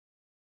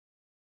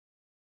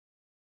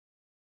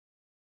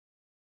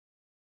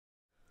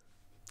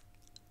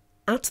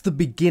At the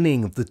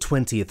beginning of the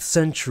 20th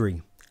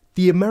century,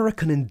 the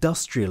American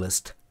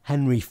industrialist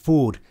Henry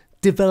Ford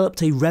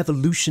developed a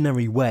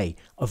revolutionary way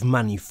of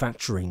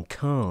manufacturing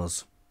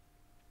cars.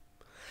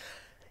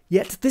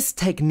 Yet this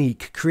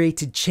technique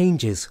created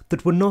changes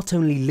that were not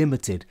only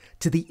limited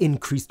to the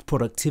increased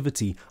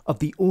productivity of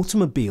the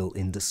automobile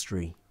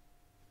industry.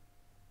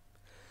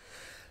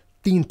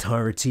 The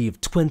entirety of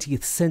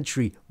 20th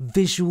century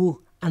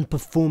visual and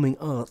performing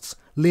arts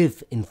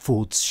live in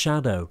Ford's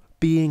shadow,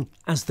 being,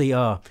 as they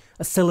are,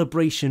 a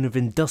celebration of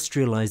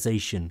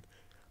industrialization,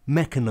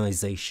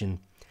 mechanization,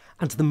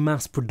 and the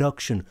mass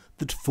production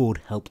that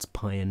Ford helped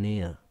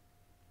pioneer.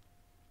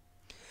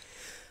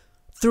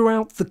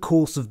 Throughout the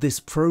course of this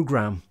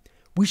programme,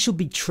 we shall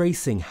be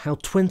tracing how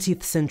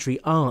 20th century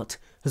art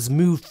has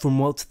moved from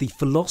what the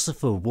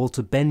philosopher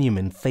Walter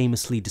Benjamin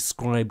famously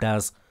described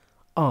as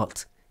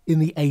art in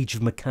the age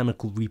of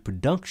mechanical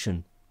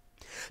reproduction,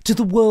 to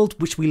the world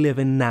which we live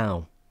in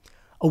now,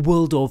 a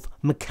world of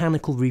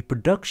mechanical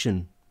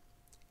reproduction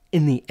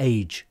in the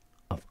age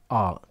of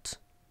art.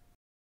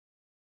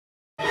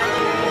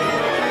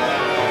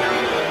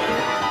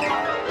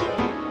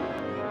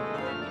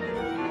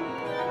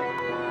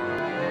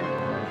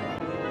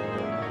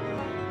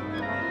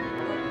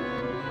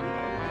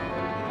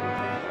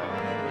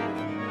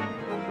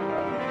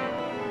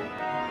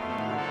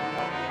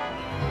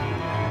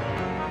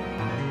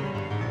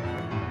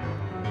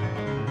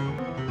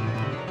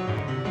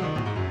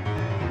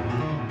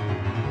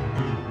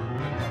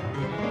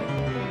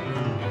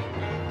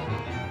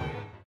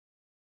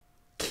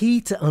 Key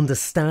to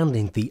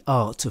understanding the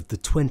art of the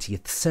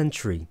 20th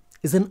century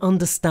is an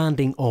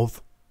understanding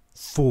of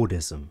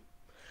Fordism,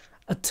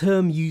 a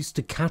term used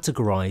to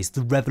categorise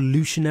the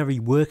revolutionary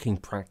working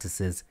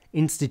practices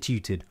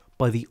instituted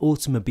by the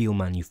automobile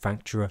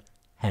manufacturer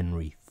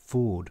Henry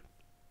Ford.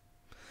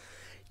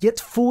 Yet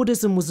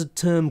Fordism was a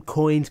term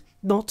coined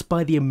not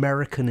by the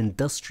American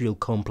industrial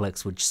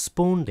complex which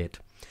spawned it,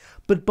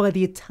 but by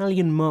the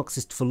Italian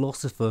Marxist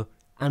philosopher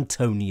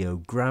Antonio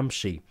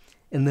Gramsci,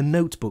 in the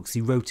notebooks he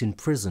wrote in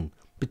prison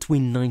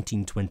between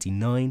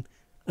 1929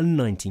 and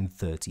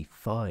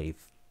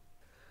 1935.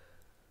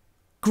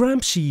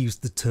 Gramsci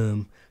used the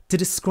term to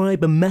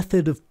describe a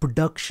method of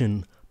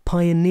production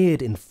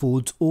pioneered in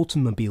Ford's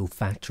automobile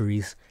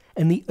factories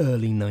in the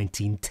early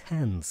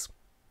 1910s.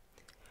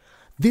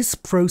 This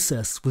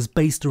process was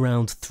based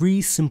around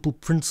three simple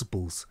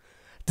principles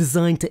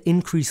designed to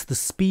increase the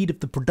speed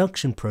of the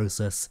production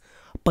process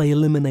by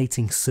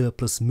eliminating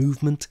surplus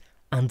movement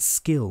and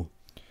skill.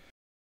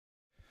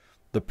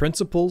 The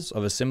principles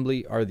of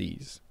assembly are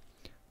these.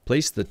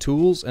 Place the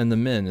tools and the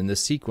men in the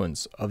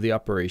sequence of the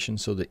operation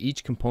so that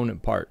each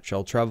component part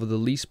shall travel the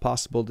least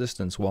possible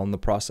distance while in the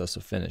process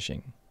of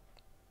finishing.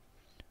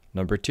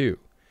 Number 2.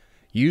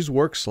 Use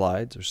work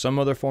slides or some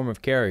other form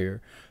of carrier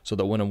so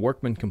that when a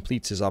workman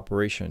completes his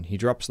operation, he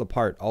drops the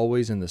part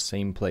always in the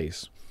same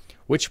place,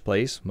 which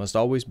place must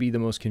always be the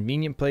most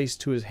convenient place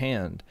to his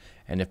hand,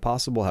 and if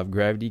possible have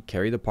gravity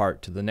carry the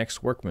part to the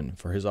next workman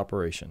for his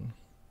operation.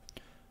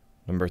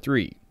 Number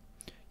 3.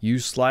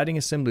 Use sliding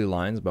assembly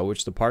lines by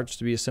which the parts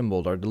to be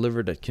assembled are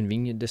delivered at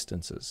convenient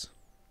distances.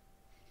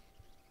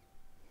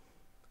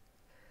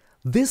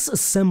 This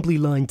assembly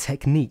line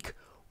technique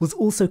was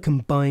also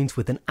combined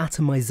with an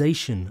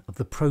atomization of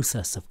the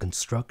process of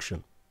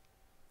construction.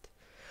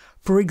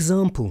 For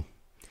example,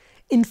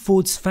 in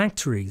Ford's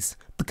factories,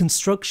 the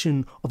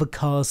construction of a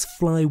car's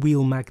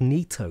flywheel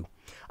magneto,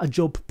 a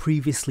job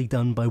previously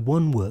done by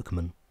one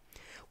workman,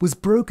 was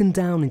broken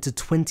down into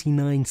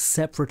 29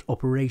 separate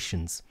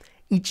operations,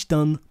 each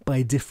done by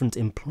a different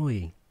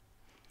employee.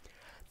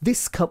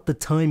 This cut the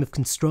time of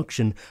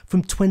construction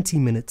from 20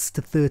 minutes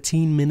to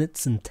 13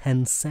 minutes and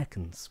 10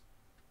 seconds.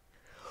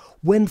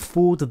 When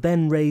Ford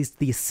then raised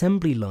the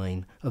assembly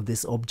line of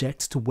this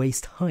object to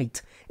waist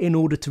height in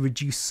order to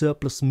reduce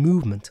surplus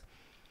movement,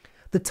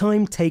 the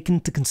time taken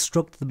to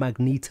construct the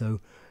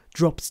magneto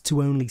dropped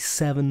to only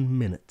 7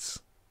 minutes.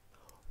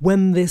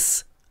 When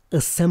this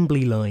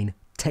assembly line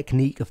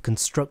technique of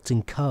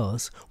constructing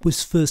cars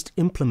was first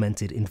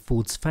implemented in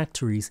Ford's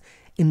factories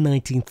in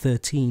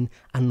 1913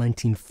 and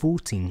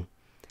 1914,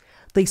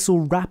 they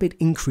saw rapid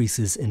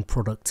increases in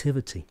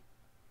productivity.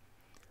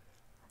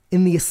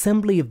 In the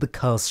assembly of the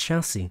car's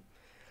chassis,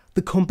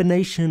 the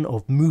combination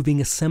of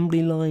moving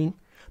assembly line,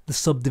 the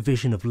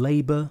subdivision of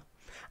labour,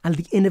 and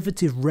the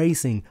innovative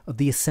raising of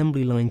the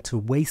assembly line to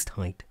waist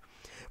height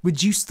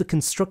reduced the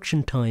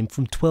construction time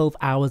from 12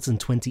 hours and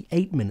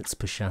 28 minutes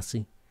per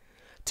chassis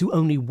to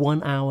only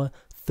 1 hour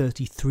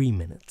 33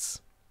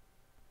 minutes.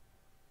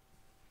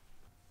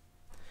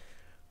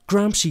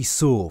 Gramsci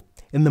saw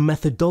in the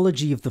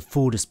methodology of the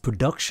Fordist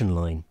production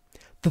line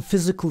the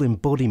physical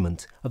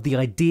embodiment of the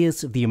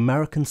ideas of the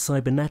American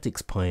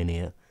cybernetics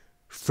pioneer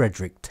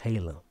Frederick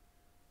Taylor.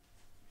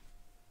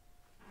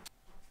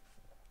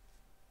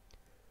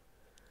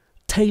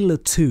 Taylor,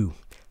 too,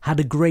 had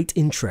a great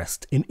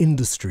interest in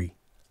industry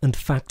and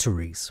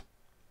factories.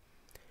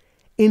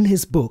 In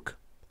his book,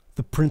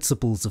 The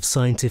Principles of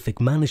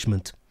Scientific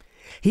Management,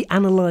 he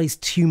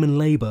analysed human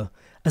labour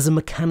as a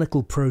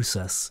mechanical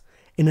process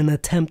in an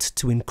attempt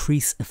to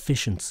increase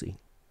efficiency.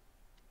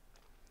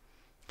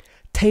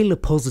 Taylor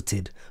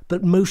posited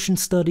that motion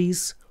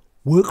studies,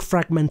 work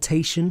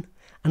fragmentation,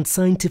 and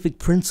scientific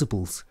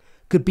principles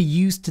could be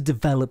used to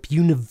develop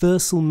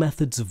universal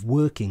methods of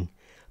working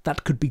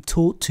that could be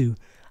taught to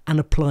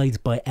and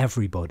applied by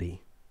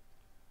everybody.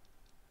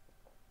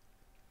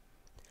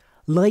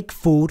 Like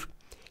Ford,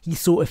 he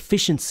saw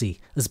efficiency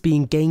as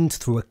being gained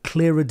through a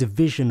clearer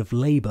division of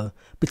labour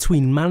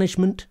between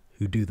management,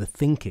 who do the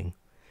thinking,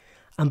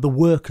 and the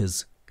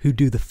workers, who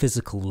do the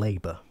physical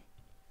labour.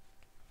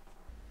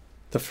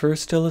 The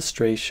first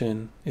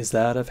illustration is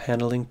that of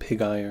handling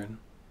pig iron,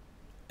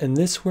 and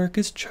this work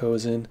is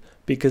chosen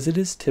because it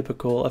is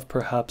typical of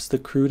perhaps the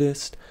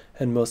crudest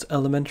and most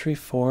elementary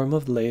form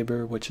of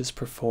labor which is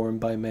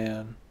performed by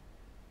man.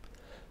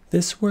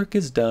 This work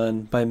is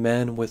done by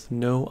men with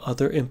no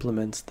other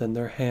implements than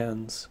their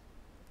hands.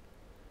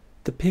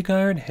 The pig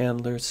iron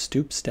handler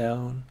stoops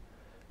down,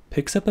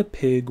 picks up a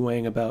pig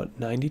weighing about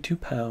 92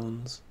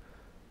 pounds,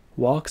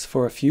 walks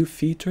for a few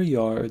feet or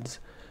yards,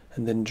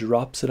 and then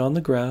drops it on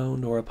the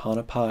ground or upon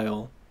a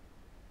pile.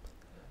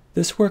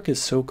 This work is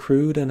so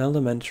crude and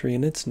elementary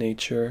in its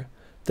nature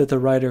that the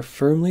writer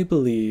firmly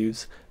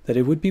believes that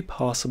it would be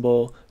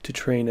possible to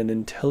train an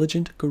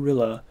intelligent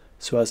gorilla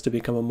so as to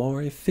become a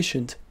more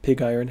efficient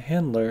pig iron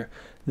handler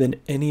than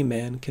any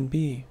man can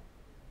be.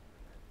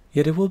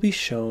 Yet it will be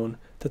shown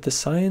that the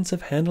science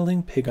of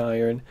handling pig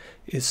iron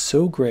is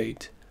so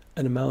great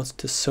and amounts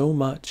to so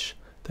much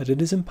that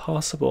it is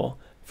impossible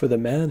for the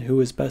man who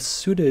is best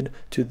suited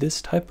to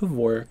this type of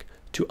work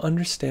to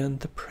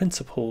understand the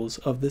principles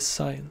of this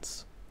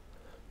science,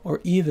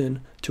 or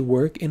even to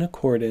work in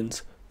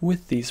accordance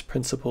with these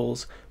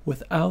principles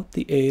without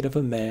the aid of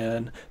a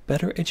man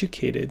better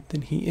educated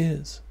than he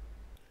is.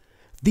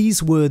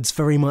 These words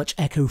very much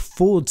echo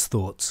Ford's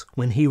thoughts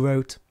when he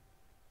wrote,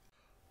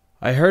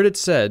 I heard it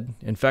said,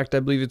 in fact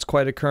I believe it's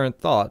quite a current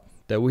thought,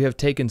 that we have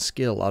taken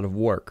skill out of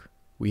work.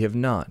 We have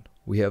not.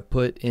 We have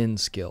put in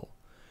skill.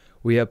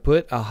 We have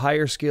put a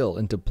higher skill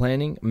into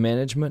planning,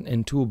 management,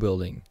 and tool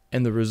building,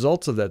 and the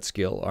results of that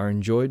skill are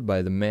enjoyed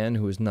by the man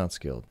who is not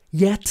skilled.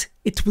 Yet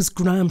it was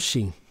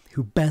Gramsci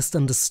who best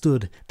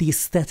understood the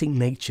aesthetic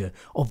nature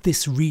of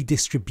this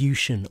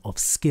redistribution of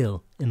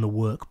skill in the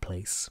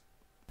workplace.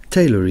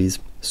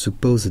 Taylorism,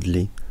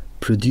 supposedly,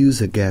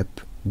 produces a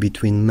gap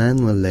between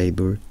manual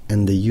labor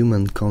and the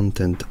human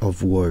content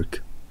of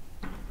work.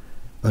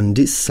 On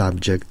this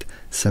subject,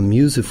 some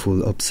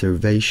useful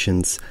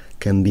observations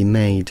can be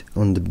made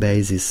on the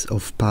basis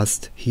of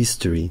past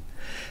history,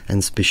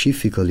 and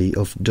specifically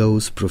of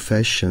those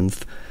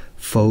professions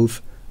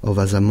thought of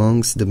as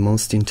amongst the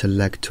most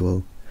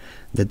intellectual,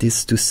 that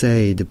is to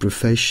say, the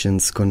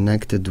professions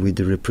connected with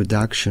the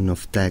reproduction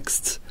of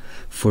texts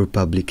for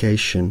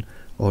publication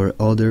or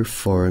other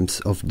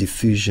forms of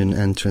diffusion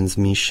and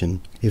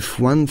transmission. If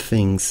one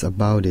thinks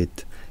about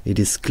it, it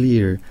is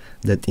clear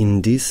that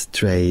in these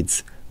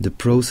trades the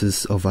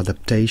process of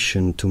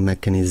adaptation to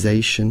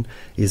mechanization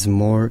is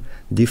more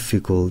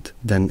difficult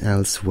than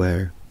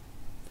elsewhere.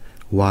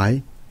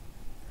 Why?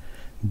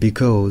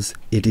 Because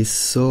it is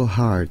so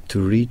hard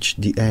to reach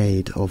the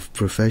aid of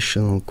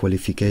professional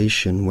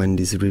qualification when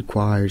this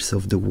requires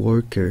of the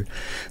worker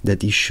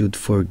that he should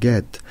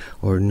forget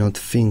or not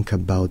think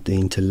about the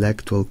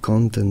intellectual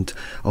content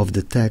of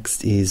the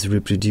text he is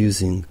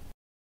reproducing.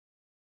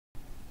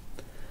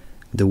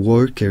 The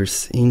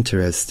worker's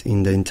interest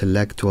in the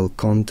intellectual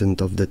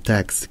content of the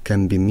text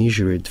can be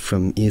measured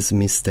from his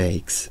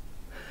mistakes.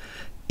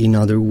 In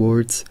other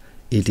words,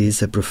 it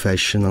is a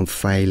professional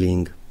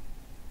failing.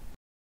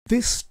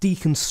 This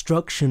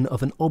deconstruction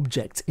of an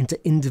object into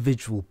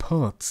individual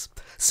parts,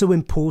 so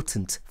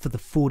important for the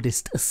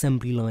Fordist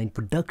assembly line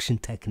production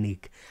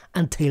technique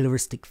and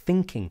Tayloristic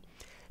thinking,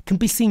 can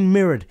be seen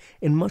mirrored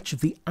in much of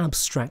the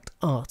abstract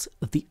art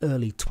of the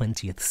early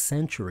 20th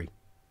century.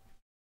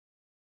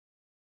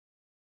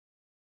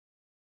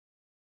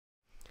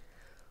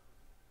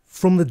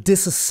 From the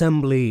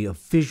disassembly of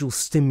visual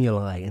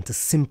stimuli into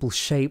simple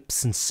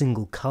shapes and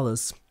single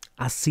colours,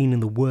 as seen in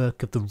the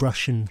work of the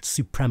Russian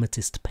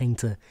suprematist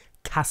painter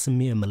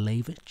Casimir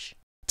Malevich,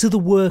 to the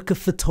work of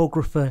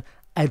photographer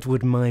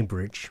Edward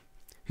Muybridge,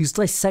 whose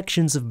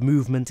dissections of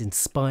movement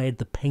inspired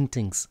the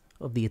paintings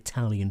of the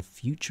Italian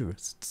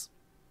Futurists.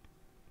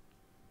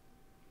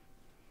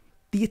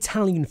 The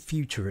Italian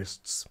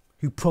Futurists,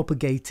 who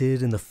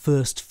propagated in the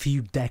first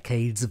few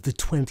decades of the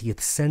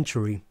 20th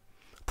century,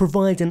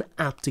 provide an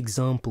apt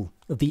example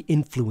of the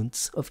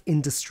influence of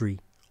industry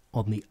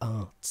on the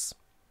arts.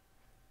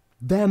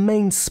 Their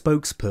main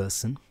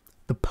spokesperson,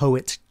 the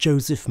poet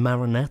Joseph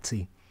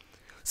Marinetti,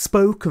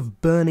 spoke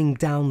of burning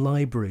down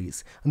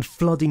libraries and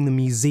flooding the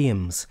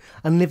museums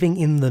and living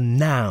in the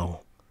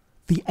now,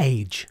 the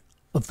age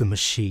of the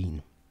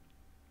machine.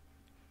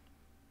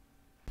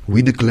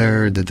 We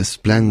declare that the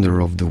splendor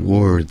of the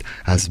world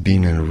has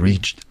been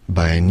enriched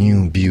by a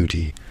new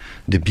beauty,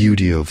 the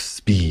beauty of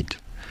speed.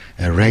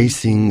 A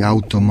racing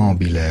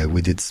automobile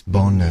with its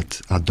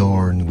bonnet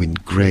adorned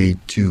with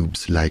great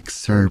tubes like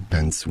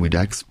serpents with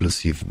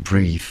explosive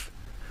breath.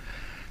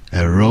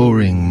 A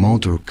roaring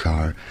motor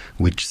car,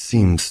 which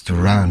seems to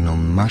run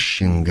on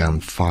machine gun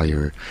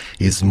fire,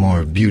 is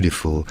more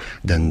beautiful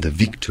than the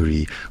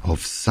victory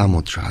of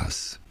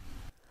Samothrace.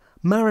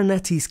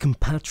 Marinetti's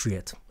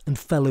compatriot and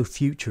fellow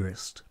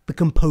futurist, the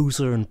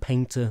composer and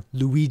painter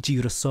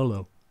Luigi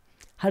Russolo,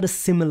 had a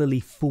similarly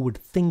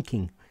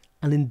forward-thinking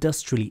and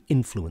industrially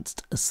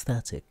influenced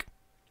aesthetic.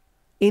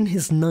 In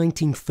his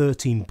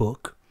 1913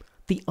 book,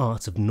 The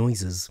Art of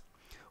Noises,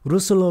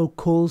 Russolo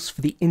calls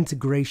for the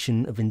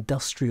integration of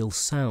industrial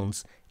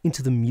sounds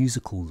into the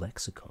musical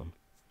lexicon.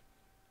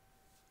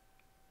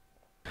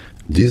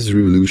 This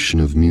revolution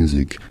of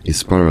music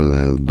is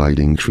paralleled by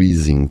the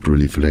increasing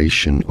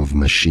proliferation of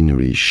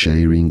machinery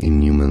sharing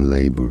in human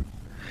labor.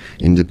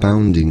 In the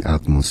pounding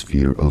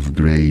atmosphere of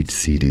great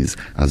cities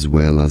as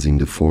well as in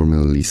the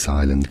formerly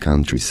silent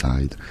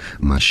countryside,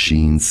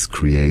 machines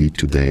create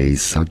today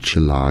such a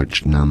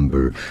large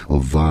number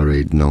of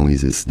varied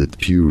noises that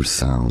pure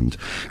sound,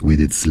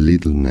 with its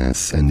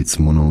littleness and its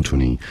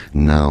monotony,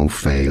 now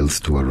fails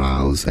to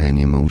arouse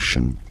any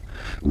emotion.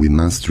 We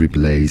must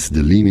replace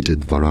the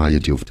limited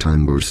variety of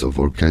timbres of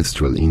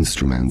orchestral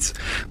instruments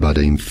by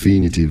the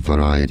infinite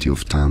variety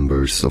of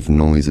timbres of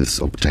noises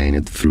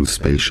obtained through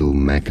spatial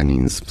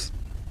mechanisms.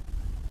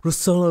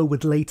 Russolo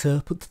would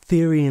later put the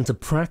theory into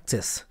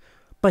practice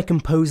by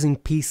composing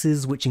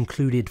pieces which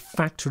included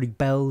factory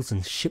bells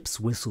and ship's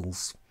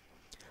whistles,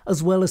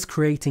 as well as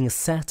creating a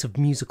set of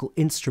musical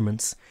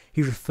instruments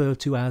he referred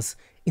to as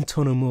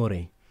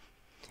intonomori,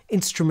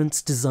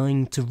 instruments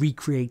designed to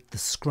recreate the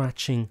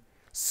scratching,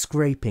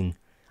 scraping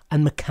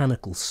and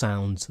mechanical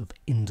sounds of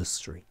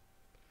industry.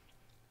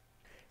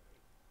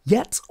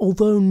 Yet,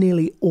 although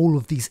nearly all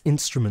of these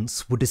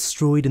instruments were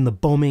destroyed in the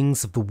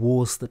bombings of the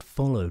wars that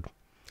followed,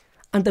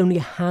 and only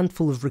a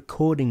handful of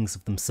recordings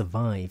of them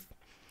survive,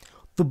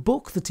 the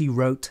book that he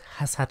wrote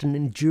has had an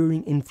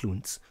enduring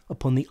influence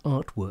upon the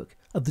artwork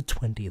of the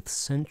 20th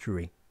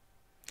century.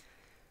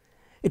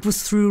 It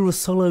was through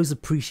Russolo's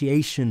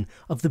appreciation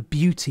of the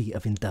beauty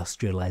of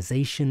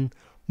industrialization,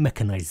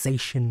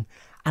 mechanization,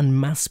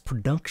 and mass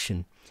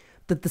production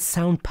that the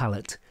sound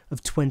palette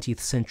of 20th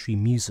century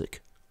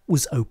music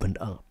was opened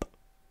up.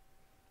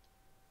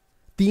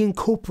 The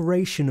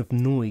incorporation of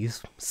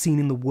noise seen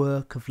in the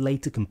work of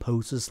later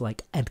composers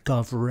like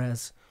Edgar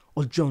Varese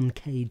or John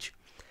Cage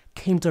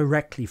came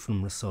directly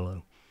from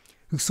Russolo,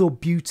 who saw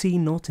beauty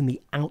not in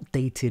the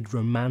outdated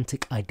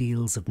romantic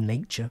ideals of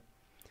nature,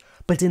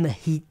 but in the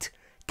heat,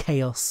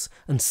 chaos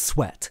and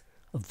sweat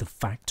of the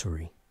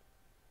factory.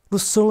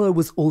 Russolo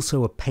was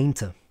also a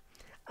painter,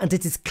 and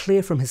it is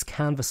clear from his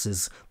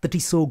canvases that he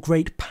saw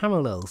great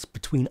parallels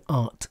between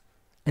art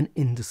and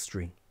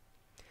industry.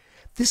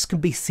 This can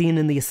be seen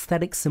in the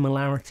aesthetic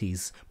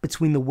similarities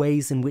between the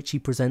ways in which he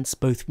presents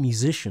both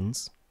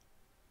musicians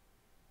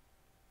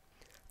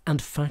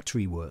and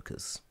factory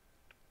workers.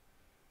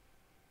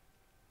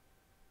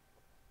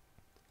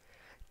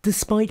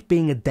 Despite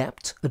being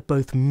adept at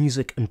both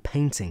music and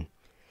painting,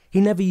 he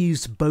never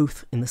used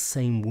both in the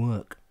same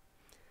work,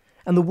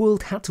 and the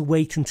world had to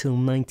wait until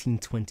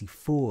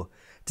 1924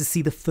 to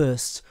see the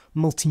first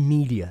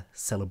multimedia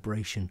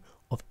celebration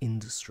of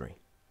industry.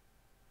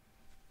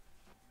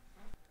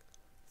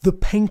 The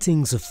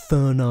paintings of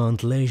Fernand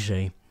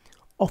Léger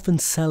often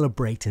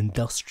celebrate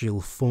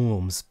industrial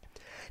forms,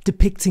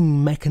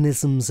 depicting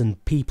mechanisms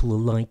and people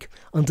alike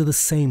under the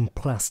same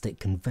plastic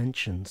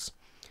conventions,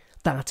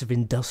 that of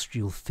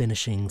industrial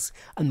finishings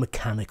and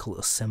mechanical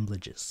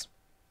assemblages.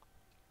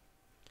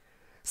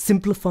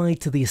 Simplified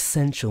to the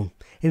essential,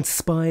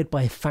 inspired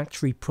by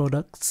factory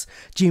products,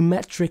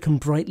 geometric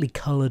and brightly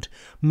coloured,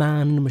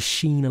 man and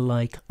machine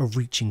alike are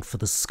reaching for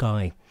the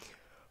sky.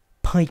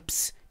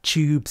 Pipes,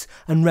 tubes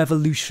and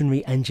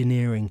revolutionary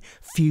engineering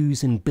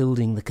fuse in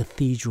building the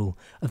cathedral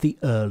of the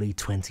early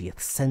 20th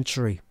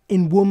century.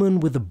 In Woman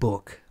with a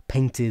Book,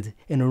 painted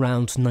in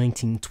around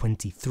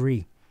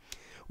 1923,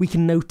 we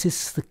can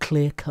notice the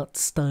clear-cut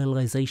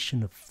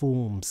stylisation of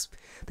forms,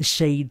 the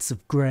shades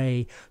of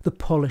grey, the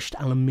polished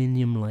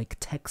aluminium-like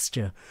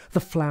texture, the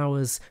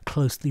flowers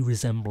closely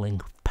resembling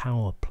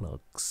power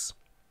plugs.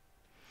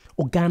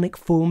 Organic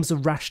forms are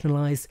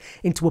rationalised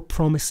into a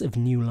promise of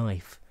new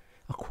life,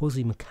 a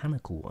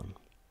quasi-mechanical one.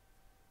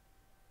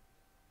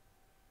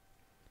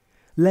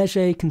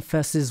 Léger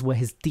confesses where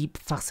his deep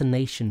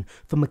fascination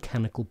for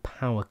mechanical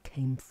power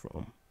came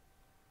from.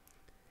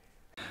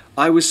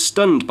 I was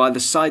stunned by the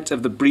sight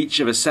of the breach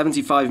of a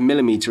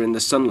 75mm in the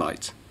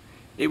sunlight.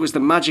 It was the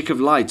magic of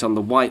light on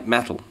the white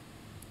metal.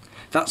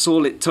 That's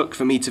all it took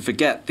for me to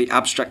forget the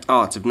abstract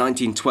art of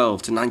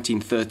 1912 to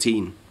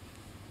 1913.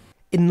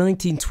 In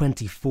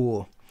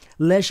 1924,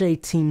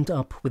 Léger teamed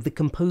up with the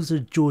composer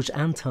George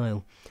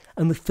Antheil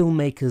and the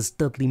filmmakers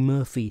Dudley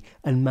Murphy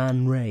and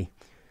Man Ray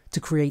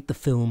to create the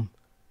film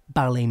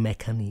Ballet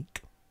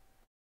Mécanique.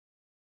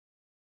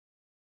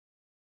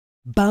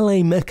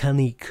 Ballet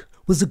Mécanique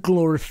was a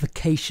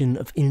glorification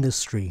of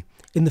industry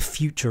in the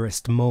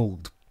futurist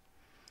mould.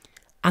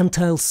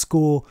 Antheil's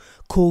score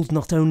called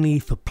not only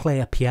for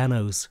player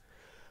pianos,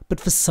 but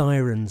for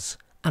sirens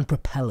and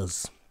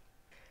propellers.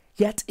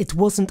 Yet it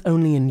wasn't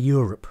only in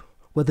Europe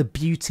where the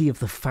beauty of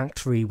the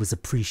factory was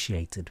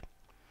appreciated.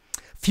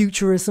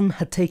 Futurism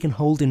had taken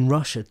hold in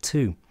Russia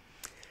too,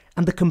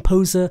 and the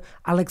composer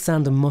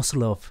Alexander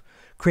Mosolov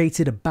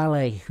created a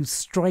ballet whose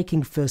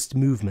striking first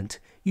movement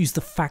used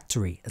the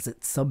factory as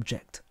its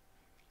subject.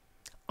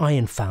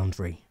 Iron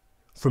Foundry,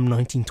 from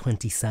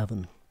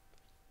 1927.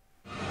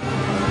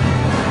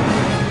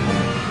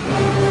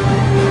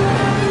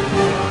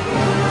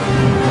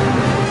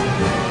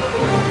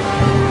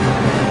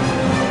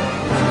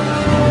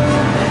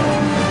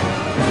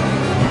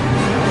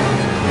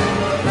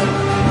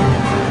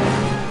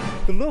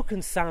 The look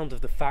and sound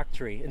of the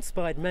factory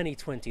inspired many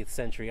 20th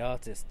century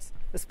artists,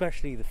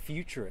 especially the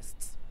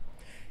Futurists.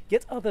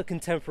 Yet other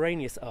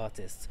contemporaneous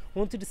artists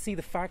wanted to see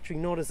the factory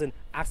not as an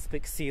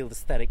asphyx-sealed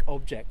aesthetic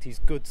object whose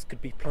goods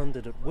could be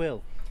plundered at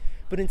will,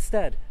 but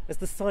instead as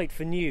the site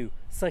for new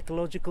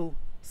psychological,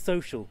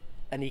 social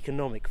and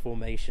economic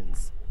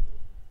formations.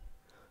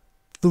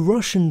 The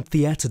Russian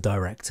theatre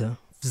director,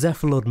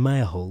 Vsevolod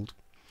Meyerhold,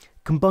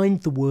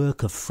 combined the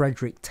work of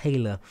Frederick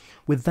Taylor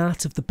with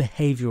that of the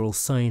behavioural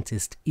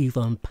scientist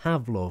Ivan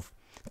Pavlov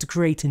to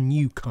create a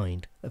new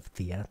kind of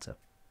theatre.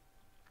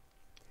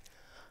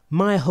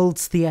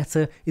 Meyerhold's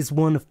theatre is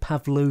one of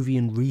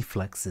Pavlovian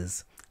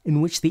reflexes, in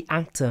which the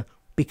actor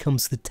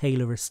becomes the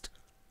Taylorist,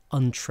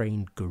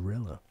 untrained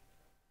gorilla.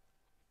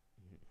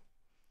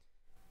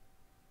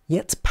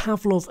 Yet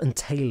Pavlov and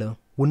Taylor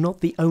were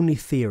not the only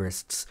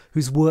theorists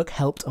whose work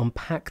helped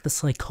unpack the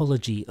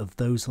psychology of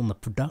those on the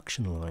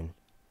production line.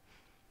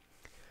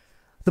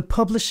 The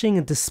publishing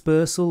and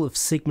dispersal of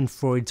Sigmund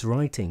Freud's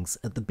writings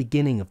at the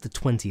beginning of the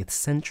 20th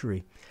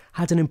century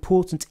had an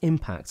important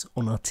impact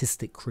on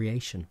artistic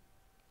creation.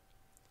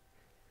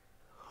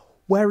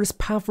 Whereas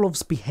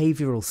Pavlov's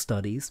behavioural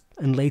studies,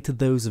 and later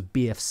those of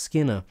B.F.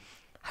 Skinner,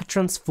 had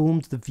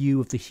transformed the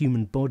view of the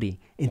human body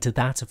into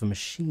that of a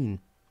machine,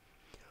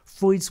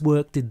 Freud's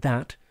work did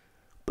that,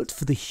 but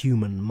for the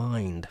human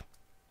mind.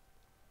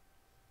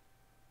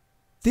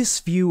 This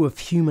view of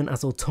human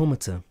as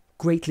automata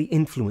greatly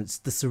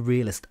influenced the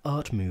Surrealist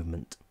art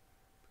movement.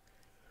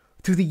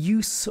 Through the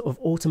use of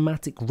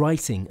automatic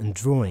writing and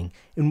drawing,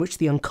 in which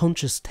the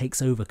unconscious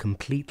takes over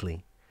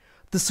completely,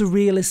 the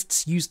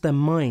Surrealists used their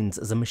minds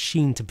as a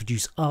machine to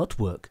produce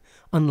artwork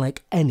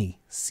unlike any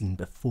seen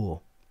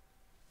before.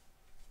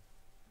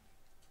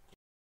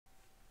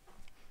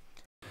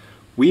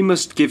 We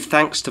must give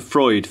thanks to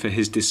Freud for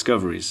his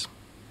discoveries.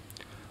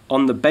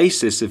 On the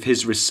basis of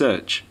his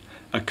research,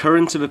 a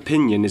current of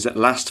opinion is at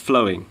last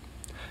flowing,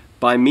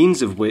 by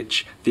means of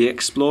which the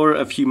explorer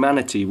of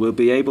humanity will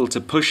be able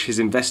to push his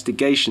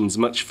investigations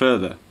much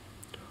further,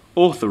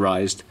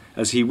 authorized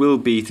as he will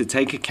be to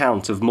take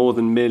account of more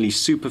than merely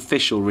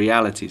superficial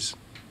realities.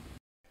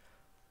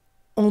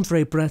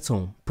 André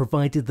Breton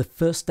provided the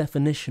first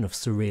definition of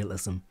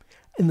Surrealism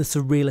in the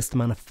Surrealist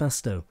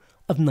Manifesto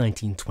of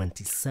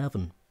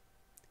 1927.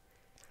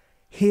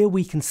 Here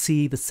we can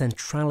see the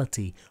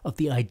centrality of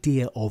the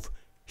idea of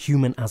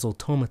human as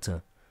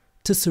automata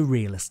to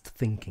Surrealist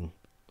thinking.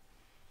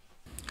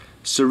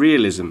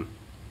 Surrealism.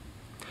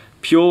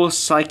 Pure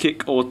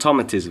psychic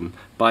automatism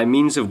by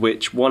means of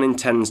which one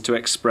intends to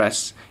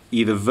express,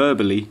 either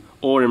verbally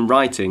or in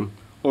writing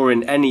or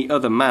in any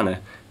other manner,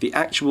 the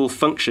actual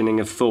functioning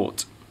of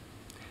thought.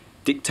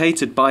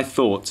 Dictated by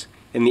thought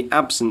in the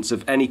absence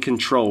of any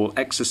control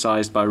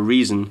exercised by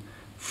reason,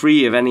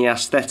 free of any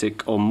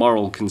aesthetic or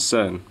moral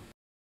concern.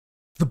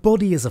 The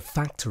body as a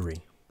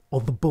factory,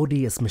 or the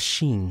body as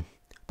machine,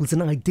 was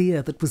an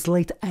idea that was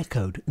later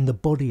echoed in the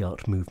body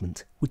art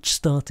movement, which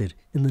started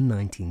in the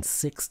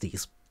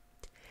 1960s.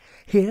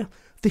 Here,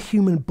 the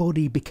human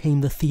body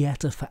became the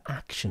theatre for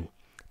action,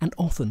 and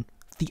often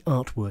the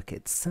artwork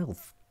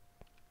itself.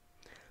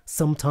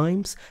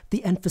 Sometimes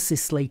the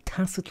emphasis lay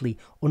tacitly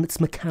on its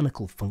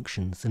mechanical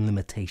functions and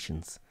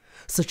limitations,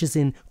 such as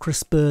in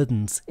Chris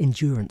Burden's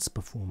endurance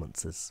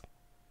performances.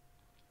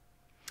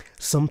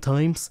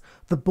 Sometimes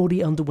the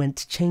body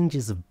underwent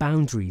changes of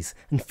boundaries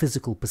and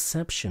physical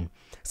perception,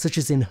 such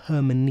as in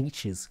Hermann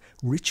Nietzsche's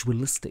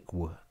ritualistic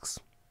works.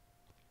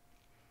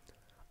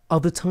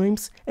 Other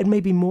times it may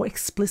be more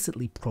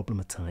explicitly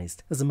problematized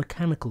as a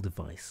mechanical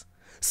device,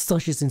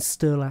 such as in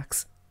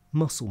Sturlach's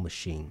Muscle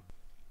Machine.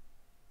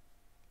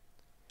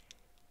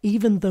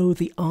 Even though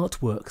the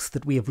artworks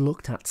that we have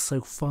looked at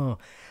so far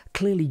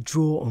clearly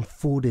draw on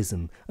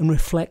Fordism and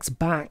reflect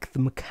back the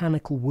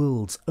mechanical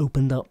worlds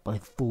opened up by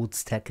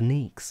Ford's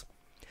techniques,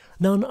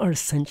 none are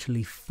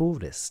essentially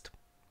Fordist.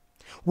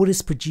 What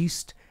is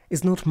produced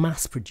is not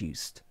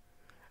mass-produced,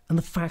 and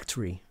the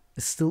factory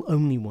is still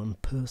only one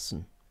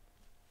person.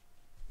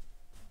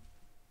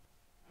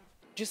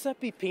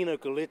 Giuseppe Pino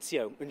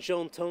Galizio and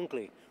Jean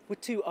Tinguely were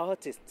two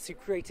artists who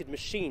created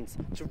machines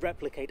to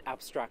replicate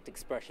abstract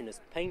expressionist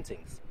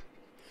paintings.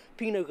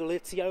 Pino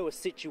Galizio, a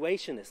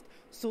situationist,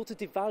 sought to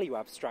devalue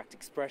abstract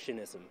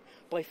expressionism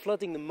by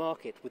flooding the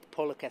market with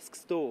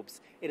Pollock-esque daubs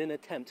in an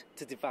attempt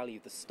to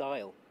devalue the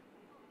style.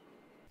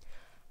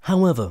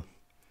 However,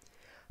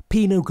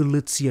 Pino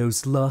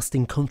Galizio's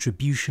lasting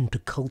contribution to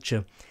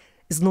culture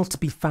is not to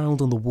be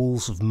found on the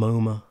walls of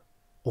MoMA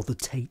or the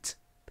Tate,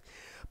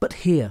 but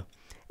here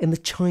in the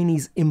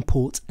Chinese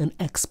Import and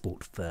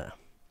Export Fair.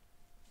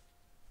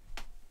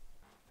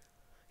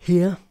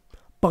 Here,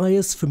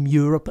 buyers from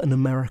Europe and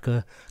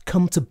America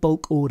come to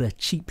bulk order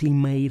cheaply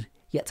made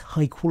yet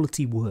high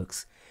quality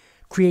works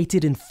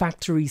created in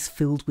factories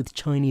filled with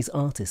Chinese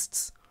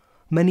artists,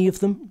 many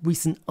of them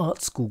recent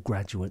art school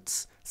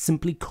graduates,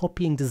 simply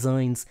copying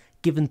designs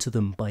given to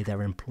them by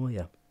their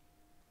employer.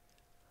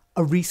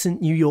 A recent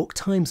New York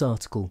Times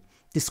article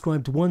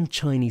described one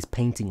Chinese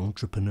painting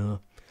entrepreneur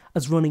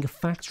as running a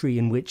factory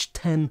in which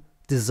 10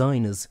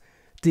 designers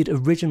did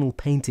original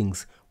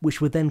paintings which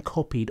were then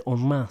copied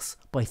en masse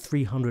by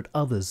 300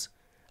 others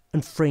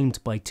and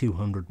framed by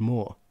 200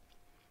 more.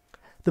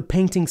 The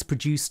paintings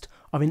produced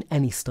are in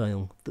any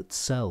style that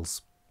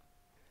sells.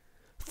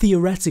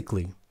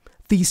 Theoretically,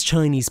 these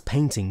Chinese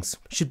paintings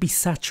should be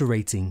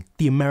saturating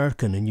the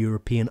American and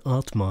European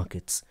art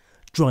markets,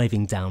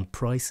 driving down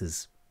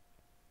prices.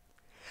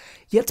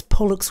 Yet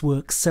Pollock's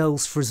work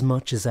sells for as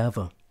much as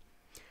ever.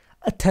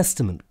 A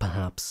testament,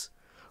 perhaps,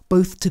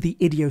 both to the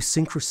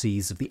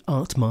idiosyncrasies of the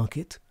art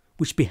market,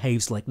 which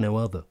behaves like no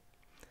other,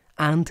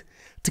 and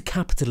to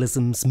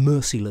capitalism's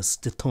merciless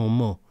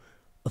détournement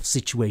of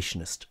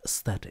situationist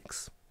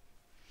aesthetics.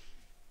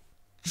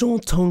 Jean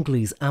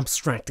Tongle's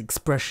abstract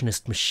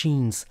expressionist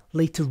machines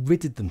later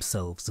ridded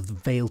themselves of the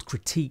veiled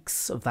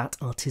critiques of that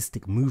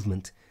artistic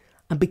movement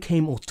and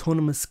became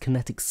autonomous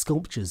kinetic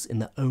sculptures in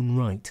their own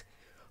right,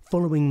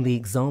 following the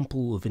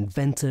example of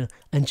inventor,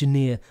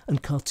 engineer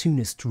and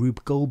cartoonist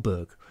Rube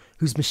Goldberg,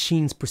 whose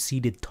machines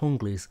preceded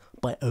Tongle's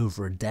by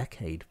over a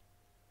decade.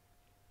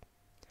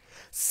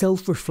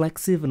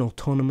 Self-reflexive and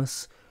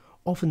autonomous,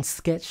 often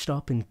sketched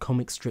up in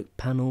comic strip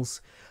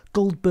panels,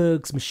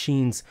 Goldberg's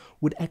machines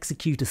would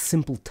execute a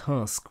simple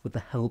task with the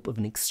help of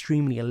an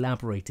extremely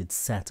elaborated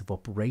set of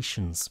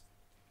operations.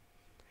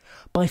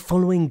 By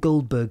following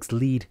Goldberg's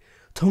lead,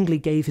 Tongle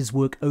gave his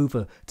work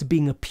over to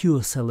being a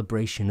pure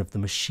celebration of the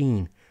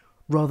machine,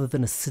 rather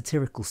than a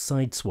satirical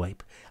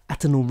sideswipe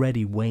at an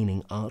already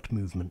waning art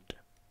movement.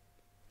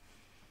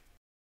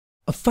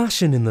 A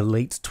fashion in the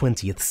late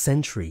 20th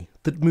century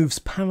that moves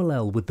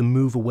parallel with the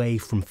move away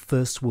from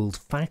first world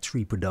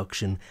factory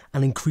production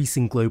and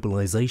increasing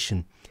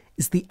globalization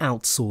is the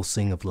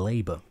outsourcing of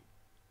labour.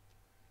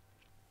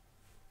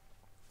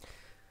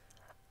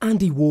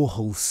 Andy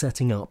Warhol's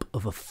setting up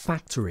of a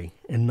factory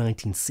in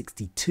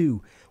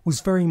 1962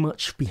 was very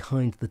much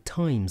behind the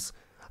times,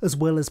 as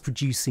well as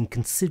producing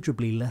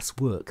considerably less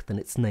work than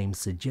its name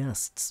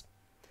suggests.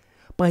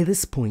 By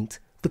this point,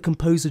 the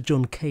composer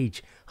John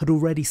Cage had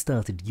already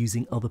started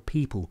using other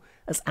people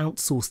as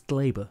outsourced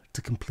labour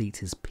to complete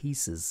his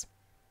pieces.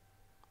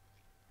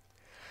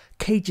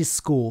 Cage's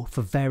score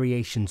for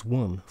Variations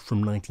 1 from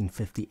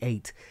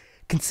 1958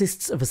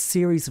 consists of a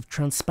series of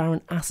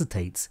transparent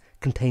acetates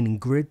containing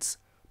grids,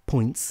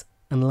 points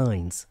and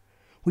lines,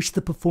 which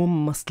the performer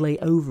must lay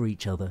over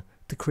each other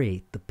to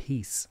create the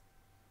piece.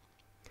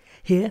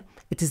 Here,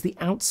 it is the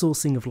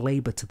outsourcing of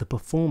labour to the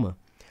performer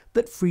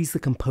that frees the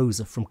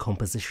composer from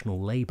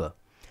compositional labour,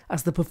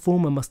 as the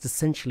performer must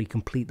essentially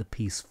complete the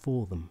piece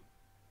for them.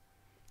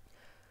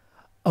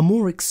 A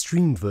more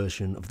extreme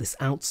version of this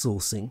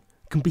outsourcing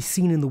can be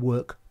seen in the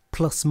work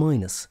Plus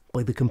Minus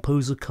by the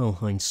composer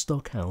Karlheinz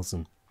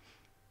Stockhausen.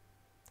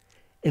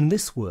 In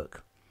this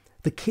work,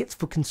 the kit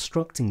for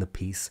constructing the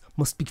piece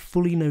must be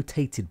fully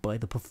notated by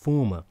the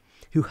performer,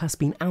 who has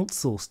been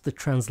outsourced the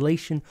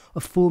translation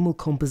of formal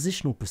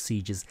compositional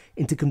procedures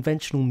into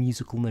conventional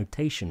musical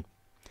notation,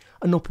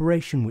 an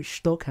operation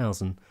which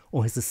Stockhausen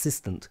or his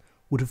assistant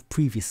would have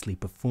previously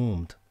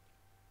performed.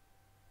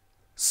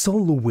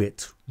 Sol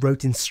LeWitt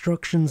wrote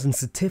instructions and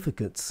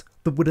certificates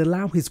that would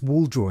allow his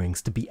wall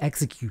drawings to be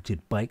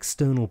executed by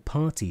external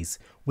parties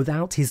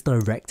without his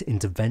direct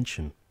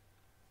intervention.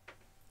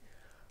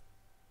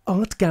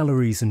 Art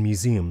galleries and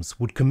museums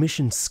would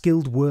commission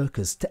skilled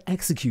workers to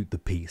execute the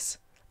piece,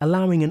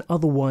 allowing an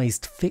otherwise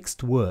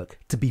fixed work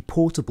to be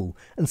portable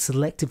and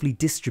selectively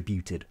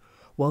distributed,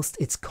 whilst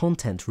its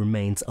content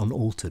remains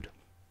unaltered.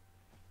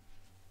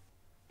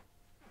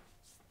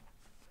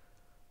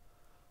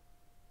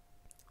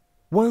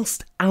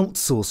 Whilst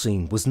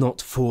outsourcing was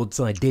not Ford's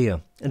idea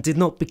and did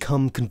not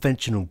become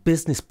conventional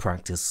business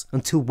practice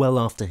until well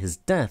after his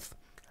death,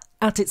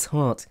 at its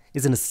heart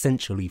is an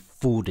essentially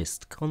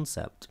Fordist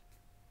concept.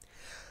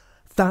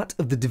 That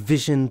of the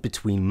division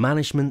between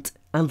management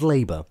and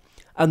labour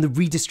and the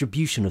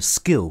redistribution of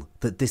skill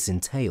that this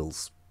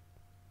entails.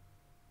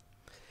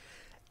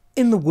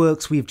 In the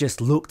works we have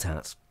just looked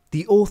at,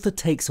 the author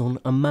takes on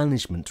a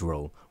management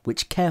role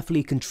which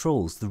carefully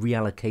controls the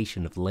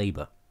reallocation of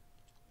labour.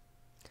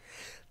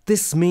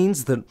 This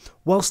means that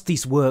whilst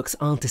these works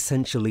aren't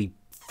essentially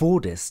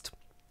Fordist,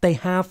 they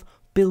have,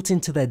 built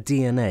into their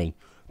DNA,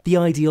 the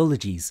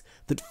ideologies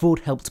that Ford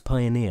helped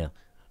pioneer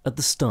at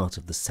the start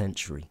of the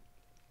century.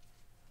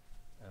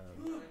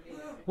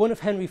 One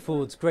of Henry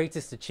Ford's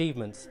greatest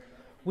achievements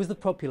was the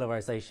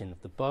popularisation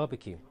of the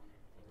barbecue.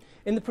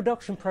 In the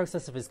production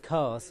process of his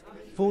cars,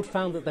 Ford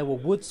found that there were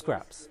wood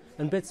scraps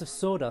and bits of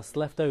sawdust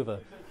left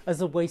over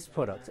as a waste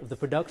product of the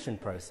production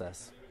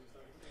process.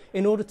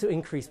 In order to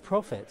increase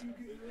profit,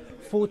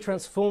 Ford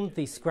transformed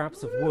these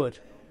scraps of wood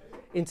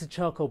into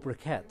charcoal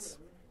briquettes,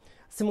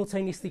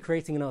 simultaneously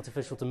creating an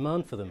artificial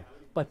demand for them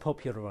by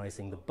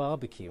popularizing the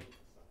barbecue.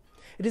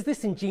 It is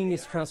this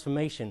ingenious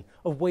transformation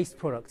of waste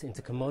product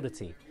into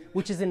commodity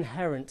which is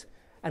inherent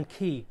and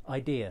key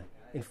idea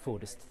in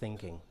Fordist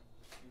thinking.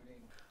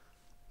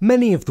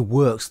 Many of the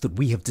works that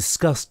we have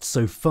discussed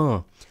so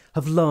far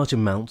have large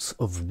amounts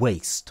of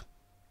waste.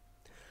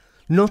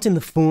 Not in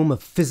the form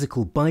of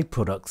physical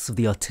byproducts of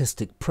the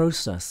artistic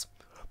process,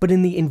 but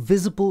in the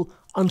invisible,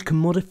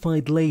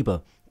 uncommodified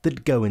labour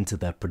that go into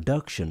their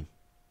production.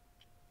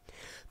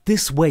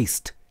 This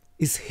waste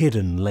is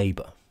hidden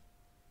labour.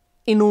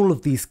 In all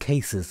of these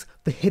cases,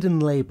 the hidden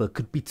labour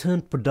could be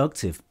turned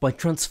productive by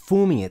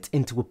transforming it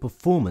into a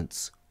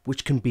performance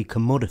which can be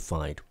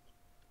commodified.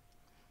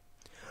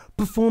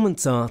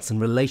 Performance arts and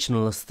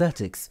relational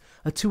aesthetics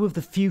are two of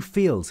the few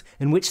fields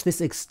in which this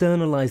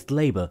externalized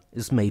labour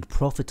is made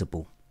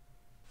profitable.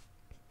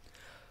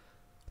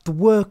 The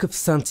work of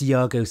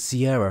Santiago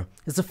Sierra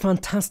is a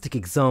fantastic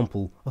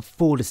example of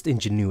Fordist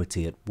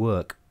ingenuity at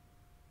work.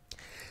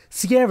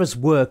 Sierra's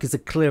work is a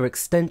clear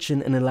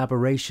extension and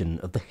elaboration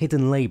of the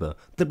hidden labour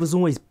that was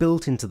always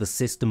built into the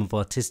system of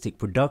artistic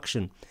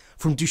production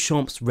from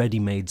Duchamp's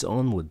ready-mades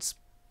onwards.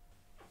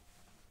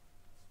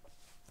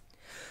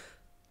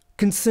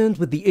 Concerned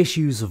with the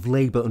issues of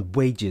labour and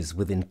wages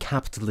within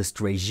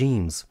capitalist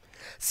regimes,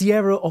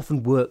 Sierra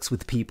often works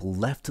with people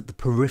left at the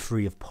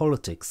periphery of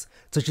politics,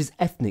 such as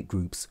ethnic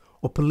groups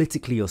or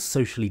politically or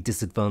socially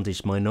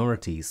disadvantaged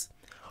minorities,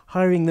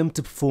 hiring them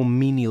to perform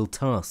menial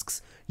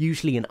tasks,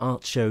 usually in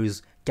art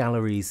shows,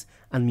 galleries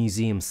and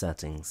museum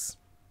settings.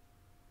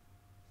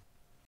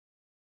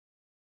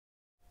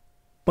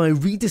 By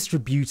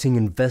redistributing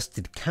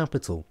invested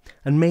capital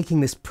and making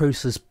this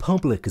process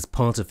public as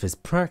part of his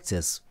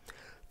practice,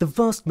 the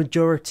vast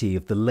majority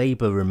of the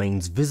labour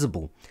remains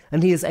visible,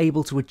 and he is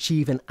able to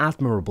achieve an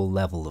admirable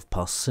level of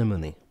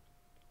parsimony.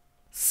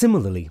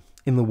 Similarly,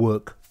 in the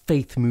work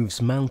Faith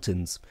Moves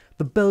Mountains,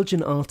 the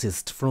Belgian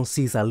artist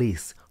Francis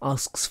Alice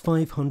asks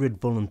 500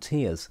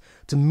 volunteers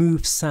to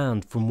move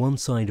sand from one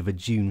side of a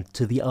dune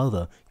to the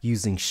other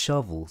using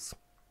shovels.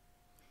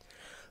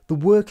 The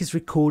work is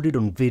recorded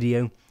on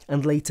video,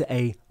 and later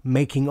a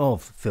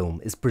making-of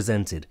film is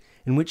presented,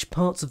 in which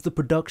parts of the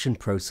production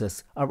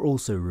process are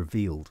also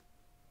revealed.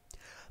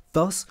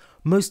 Thus,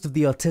 most of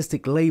the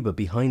artistic labour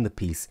behind the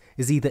piece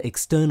is either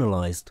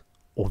externalised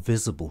or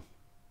visible.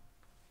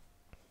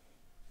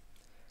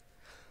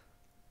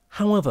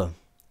 However,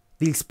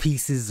 these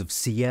pieces of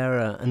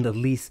Sierra and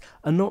Alice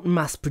are not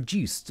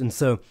mass-produced and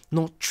so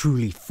not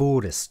truly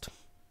Fordist.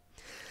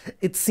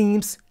 It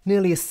seems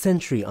nearly a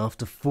century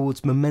after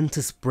Ford's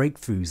momentous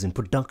breakthroughs in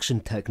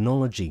production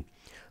technology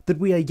that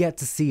we are yet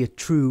to see a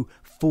true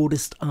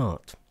Fordist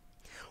art,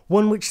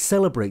 one which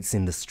celebrates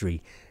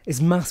industry,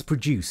 is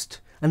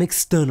mass-produced and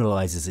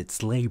externalises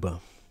its labour.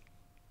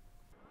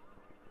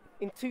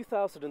 In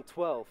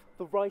 2012,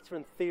 the writer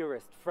and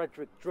theorist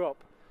Frederick Dropp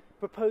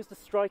proposed a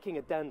striking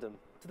addendum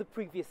to the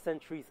previous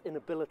century's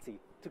inability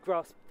to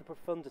grasp the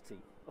profundity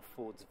of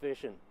Ford's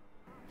vision.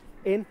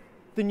 In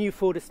the New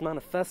Fordist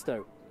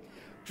Manifesto,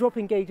 Dropp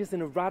engages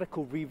in a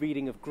radical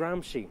rereading of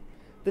Gramsci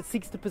that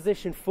seeks to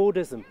position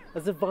Fordism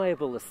as a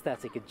viable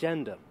aesthetic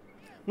agenda,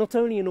 not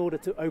only in order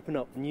to open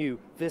up new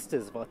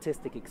vistas of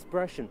artistic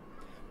expression,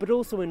 but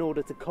also in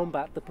order to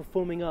combat the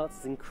performing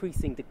arts'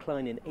 increasing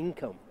decline in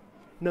income,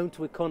 known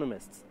to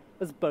economists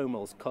as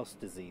Baumol's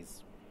cost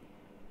disease.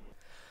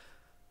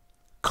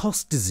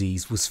 Cost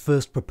disease was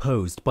first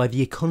proposed by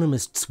the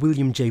economists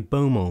William J.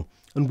 Baumol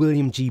and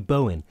William G.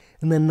 Bowen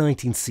in their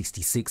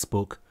 1966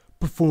 book,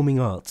 Performing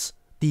Arts,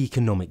 The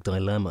Economic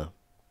Dilemma.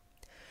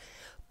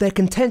 Their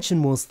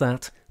contention was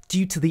that,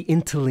 due to the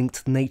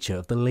interlinked nature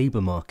of the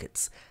labour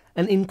markets,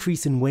 an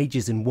increase in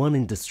wages in one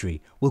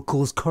industry will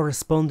cause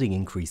corresponding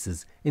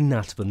increases in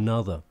that of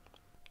another.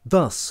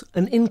 Thus,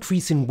 an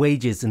increase in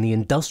wages in the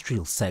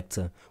industrial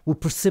sector will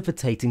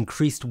precipitate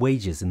increased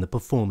wages in the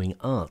performing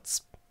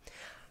arts.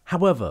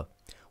 However,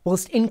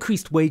 whilst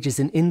increased wages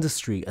in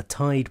industry are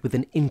tied with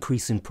an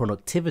increase in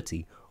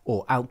productivity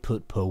or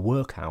output per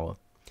work hour,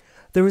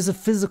 there is a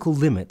physical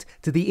limit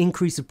to the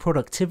increase of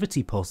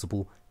productivity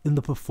possible in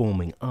the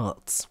performing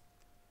arts.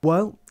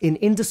 While in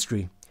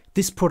industry,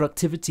 this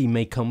productivity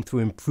may come through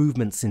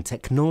improvements in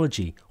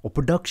technology or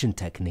production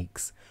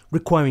techniques,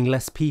 requiring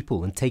less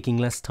people and taking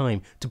less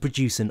time to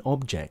produce an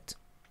object.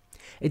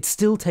 It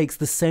still takes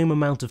the same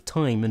amount of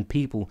time and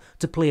people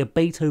to play a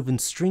Beethoven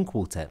string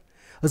quartet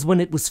as when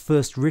it was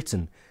first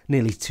written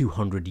nearly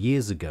 200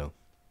 years ago.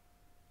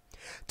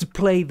 To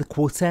play the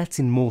quartet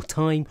in more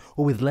time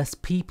or with less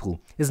people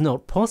is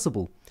not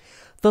possible.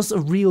 Thus, a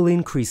real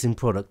increase in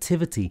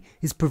productivity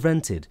is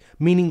prevented,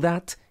 meaning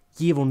that,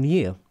 year on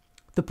year,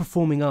 the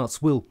performing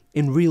arts will,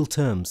 in real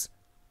terms,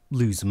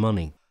 lose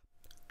money.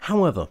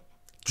 However,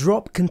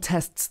 Dropp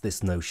contests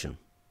this notion.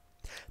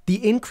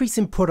 the increase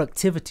in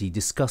productivity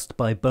discussed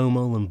by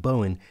Baumol and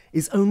Bowen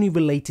is only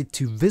related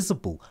to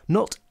visible,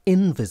 not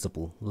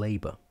invisible,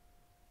 labour.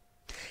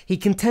 He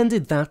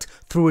contended that,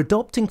 through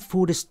adopting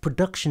Fordist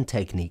production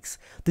techniques,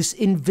 this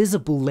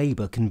invisible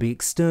labour can be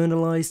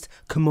externalised,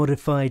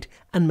 commodified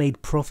and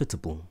made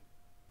profitable.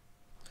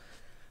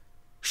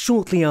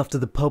 Shortly after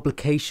the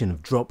publication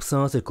of Drop's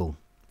article,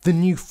 the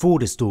new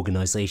Fordist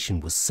organisation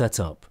was set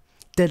up,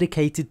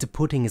 dedicated to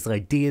putting his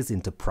ideas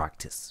into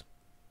practice.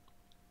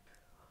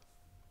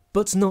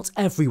 But not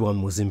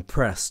everyone was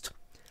impressed.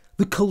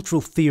 The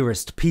cultural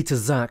theorist Peter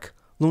Zach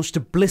launched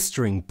a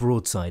blistering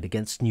broadside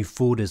against New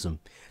Fordism,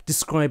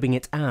 describing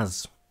it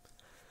as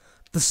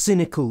the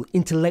cynical,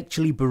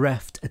 intellectually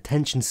bereft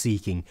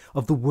attention-seeking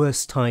of the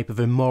worst type of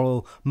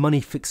immoral,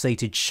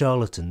 money-fixated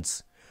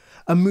charlatans,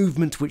 a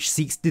movement which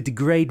seeks to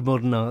degrade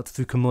modern art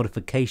through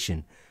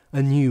commodification,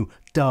 a new,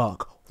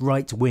 dark,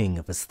 right wing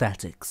of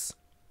aesthetics.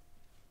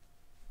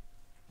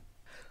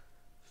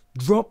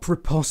 Drop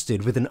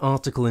riposted with an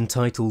article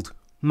entitled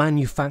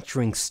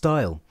Manufacturing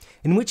Style,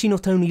 in which he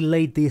not only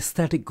laid the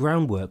aesthetic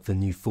groundwork for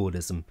New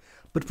Fordism,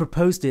 but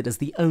proposed it as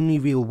the only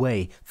real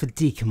way for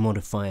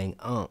decommodifying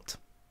art.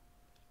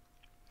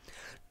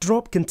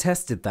 Drop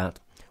contested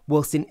that,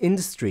 whilst in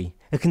industry,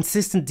 a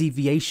consistent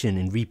deviation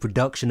in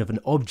reproduction of an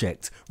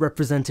object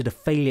represented a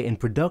failure in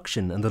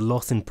production and a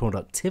loss in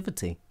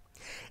productivity,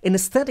 in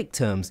aesthetic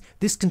terms,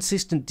 this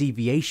consistent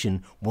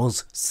deviation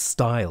was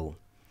style.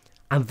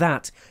 And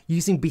that,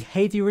 using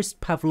behaviourist,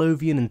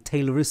 Pavlovian and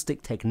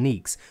Tayloristic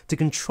techniques to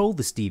control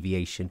this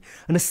deviation,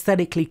 an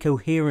aesthetically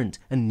coherent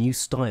and new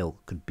style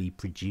could be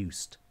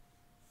produced.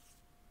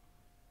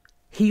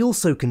 He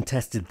also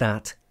contested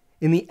that,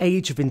 in the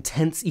age of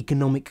intense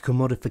economic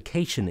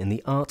commodification in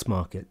the art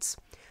markets,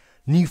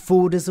 New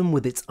Fordism,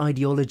 with its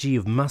ideology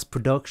of mass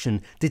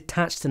production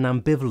detached and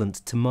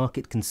ambivalent to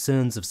market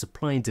concerns of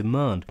supply and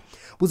demand,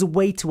 was a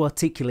way to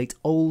articulate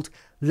old,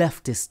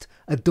 leftist,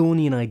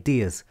 Adornian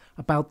ideas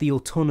about the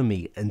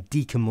autonomy and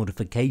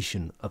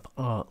decommodification of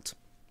art.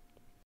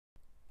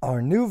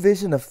 Our new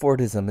vision of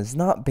Fordism is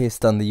not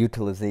based on the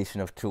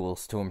utilization of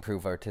tools to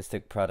improve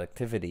artistic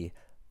productivity,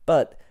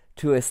 but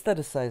to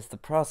aestheticize the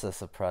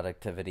process of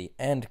productivity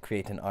and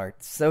create an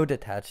art so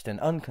detached and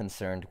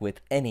unconcerned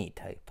with any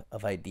type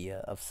of idea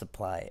of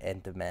supply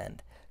and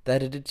demand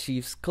that it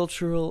achieves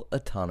cultural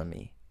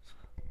autonomy.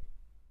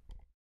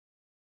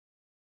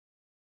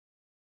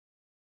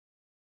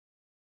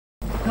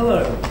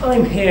 Hello,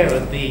 I'm here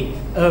at the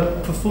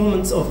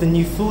performance of the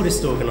New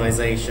Fordist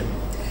organisation.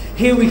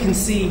 Here we can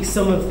see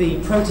some of the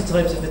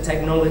prototypes of the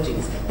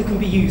technologies that can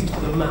be used for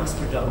the mass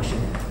production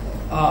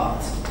of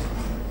art.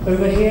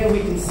 Over here we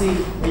can see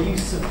the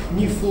use of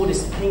New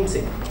Fordist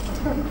painting.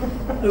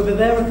 Over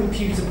there a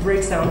computer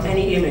breaks down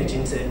any image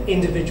into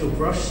individual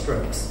brush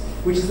strokes,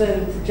 which is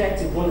then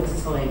projected one at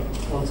a time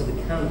onto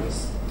the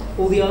canvas.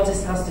 All the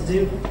artist has to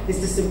do is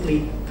to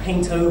simply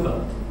paint over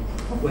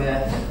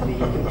where the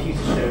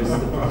computer shows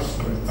the brush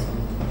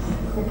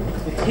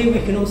strokes. Here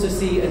we can also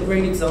see a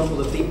great example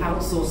of the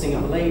outsourcing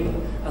of labour,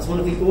 as one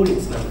of the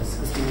audience members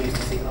has been used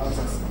to the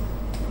artist.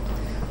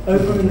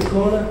 Over in the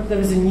corner, there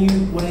is a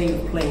new way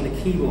of playing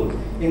the keyboard,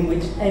 in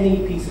which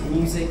any piece of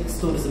music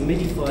stored as a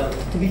MIDI file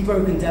can be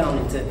broken down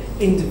into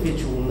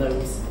individual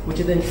notes, which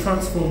are then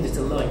transformed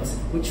into lights,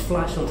 which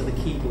flash onto the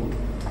keyboard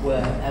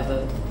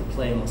wherever the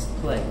player must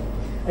play.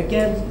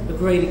 Again, a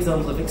great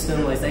example of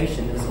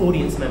externalization, as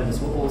audience members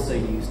were also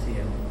used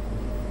here.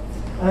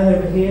 And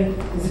over here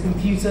is a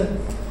computer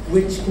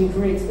which can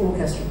create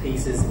orchestra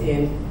pieces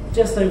in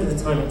just over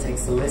the time it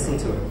takes to listen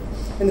to it.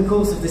 In the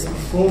course of this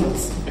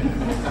performance,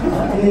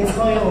 an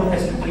entire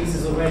orchestra piece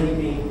is already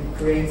being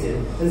created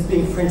and is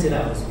being printed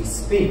out as we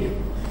speak.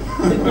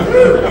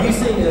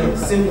 Using a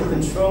simple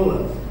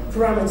controller,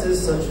 parameters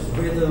such as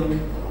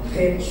rhythm,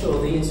 pitch, or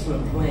the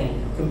instrument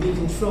playing can be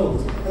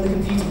controlled, and the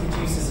computer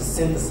produces a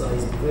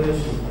synthesized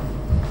version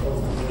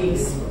of the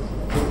piece.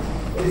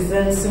 It is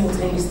then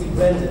simultaneously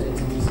rendered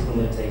into musical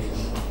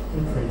notation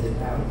and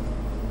printed out.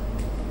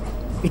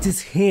 It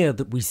is here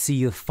that we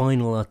see the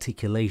final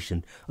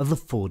articulation of the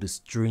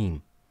Fordist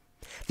dream.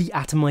 The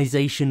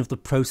atomization of the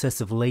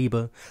process of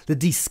labour, the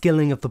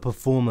de-skilling of the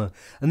performer,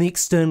 and the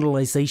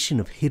externalization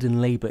of hidden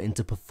labour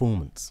into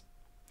performance.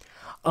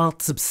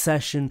 Art's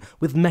obsession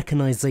with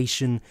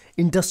mechanization,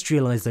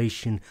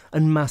 industrialization,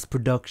 and mass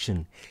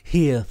production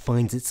here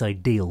finds its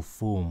ideal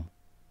form.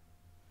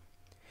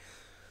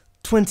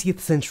 20th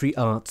century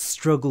art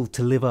struggled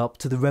to live up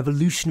to the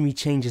revolutionary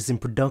changes in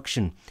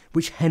production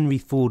which Henry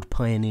Ford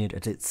pioneered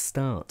at its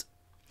start.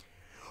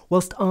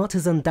 Whilst art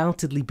has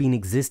undoubtedly been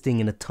existing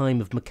in a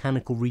time of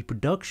mechanical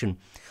reproduction,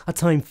 a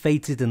time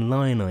fated and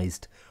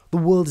lionized, the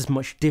world is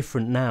much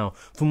different now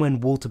from when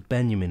Walter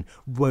Benjamin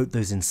wrote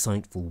those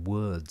insightful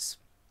words.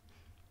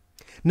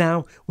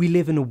 Now we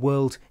live in a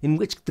world in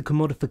which the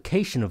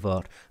commodification of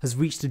art has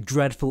reached a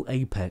dreadful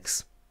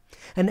apex.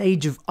 An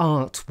age of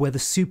art where the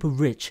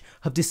super-rich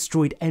have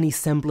destroyed any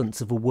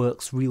semblance of a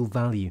work's real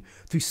value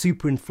through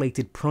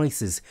superinflated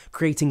prices,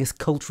 creating a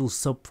cultural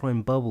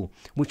subprime bubble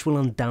which will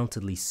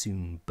undoubtedly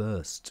soon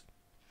burst.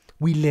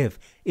 We live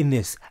in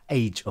this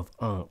age of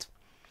art.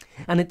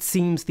 And it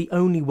seems the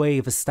only way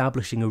of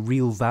establishing a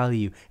real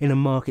value in a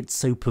market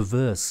so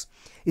perverse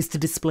is to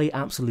display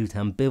absolute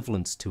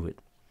ambivalence to it,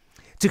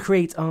 to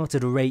create art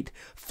at a rate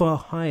far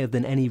higher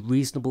than any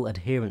reasonable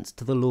adherence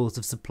to the laws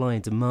of supply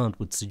and demand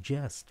would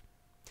suggest.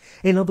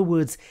 In other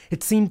words,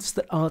 it seems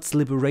that art's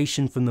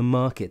liberation from the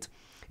market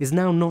is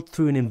now not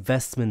through an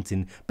investment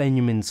in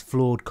Benjamin's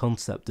flawed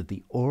concept of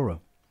the aura,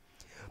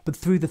 but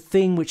through the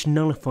thing which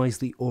nullifies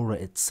the aura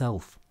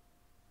itself,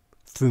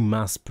 through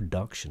mass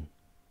production.